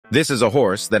This is a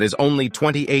horse that is only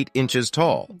 28 inches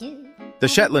tall. The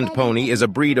Shetland pony is a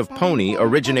breed of pony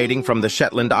originating from the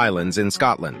Shetland Islands in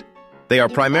Scotland. They are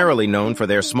primarily known for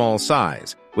their small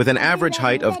size, with an average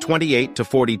height of 28 to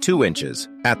 42 inches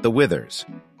at the withers.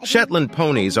 Shetland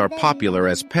ponies are popular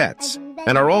as pets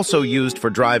and are also used for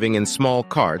driving in small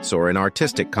carts or in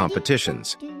artistic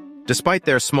competitions. Despite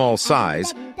their small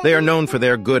size, they are known for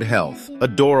their good health,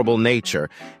 adorable nature,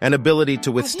 and ability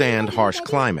to withstand harsh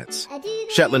climates.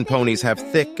 Shetland ponies have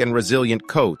thick and resilient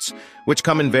coats, which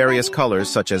come in various colors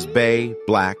such as bay,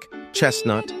 black,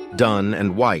 chestnut, dun,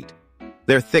 and white.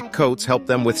 Their thick coats help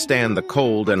them withstand the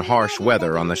cold and harsh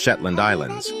weather on the Shetland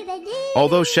Islands.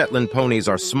 Although Shetland ponies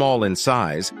are small in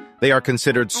size, they are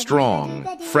considered strong,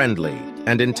 friendly,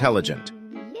 and intelligent.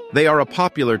 They are a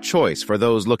popular choice for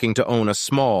those looking to own a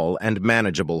small and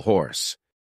manageable horse.